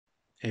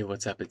Hey,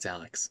 what's up? It's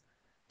Alex.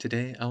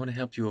 Today, I want to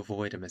help you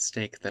avoid a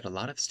mistake that a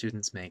lot of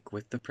students make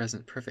with the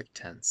present perfect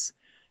tense.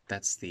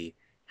 That's the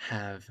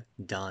have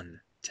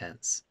done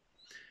tense.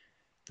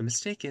 The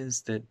mistake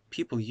is that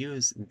people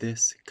use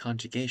this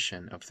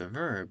conjugation of the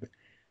verb,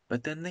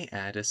 but then they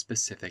add a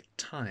specific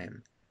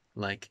time,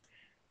 like,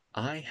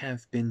 I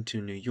have been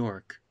to New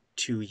York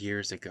 2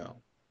 years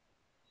ago.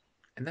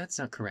 And that's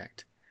not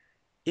correct.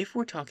 If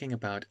we're talking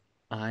about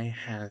I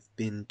have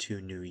been to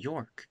New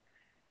York,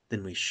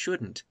 then we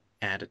shouldn't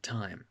add a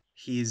time.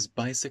 He's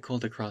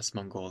bicycled across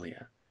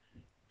Mongolia.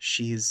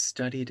 She's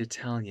studied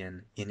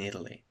Italian in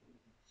Italy.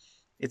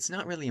 It's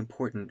not really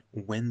important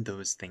when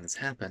those things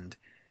happened,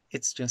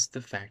 it's just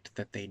the fact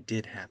that they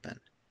did happen.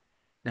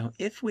 Now,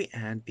 if we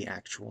add the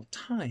actual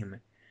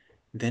time,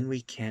 then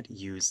we can't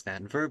use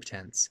that verb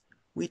tense,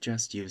 we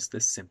just use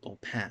the simple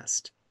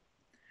past.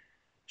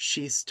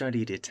 She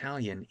studied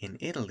Italian in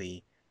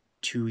Italy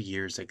 2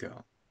 years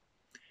ago.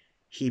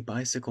 He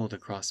bicycled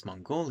across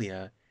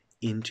Mongolia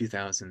in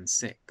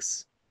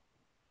 2006.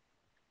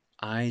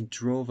 I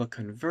drove a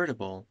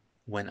convertible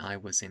when I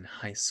was in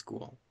high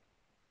school.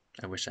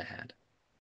 I wish I had.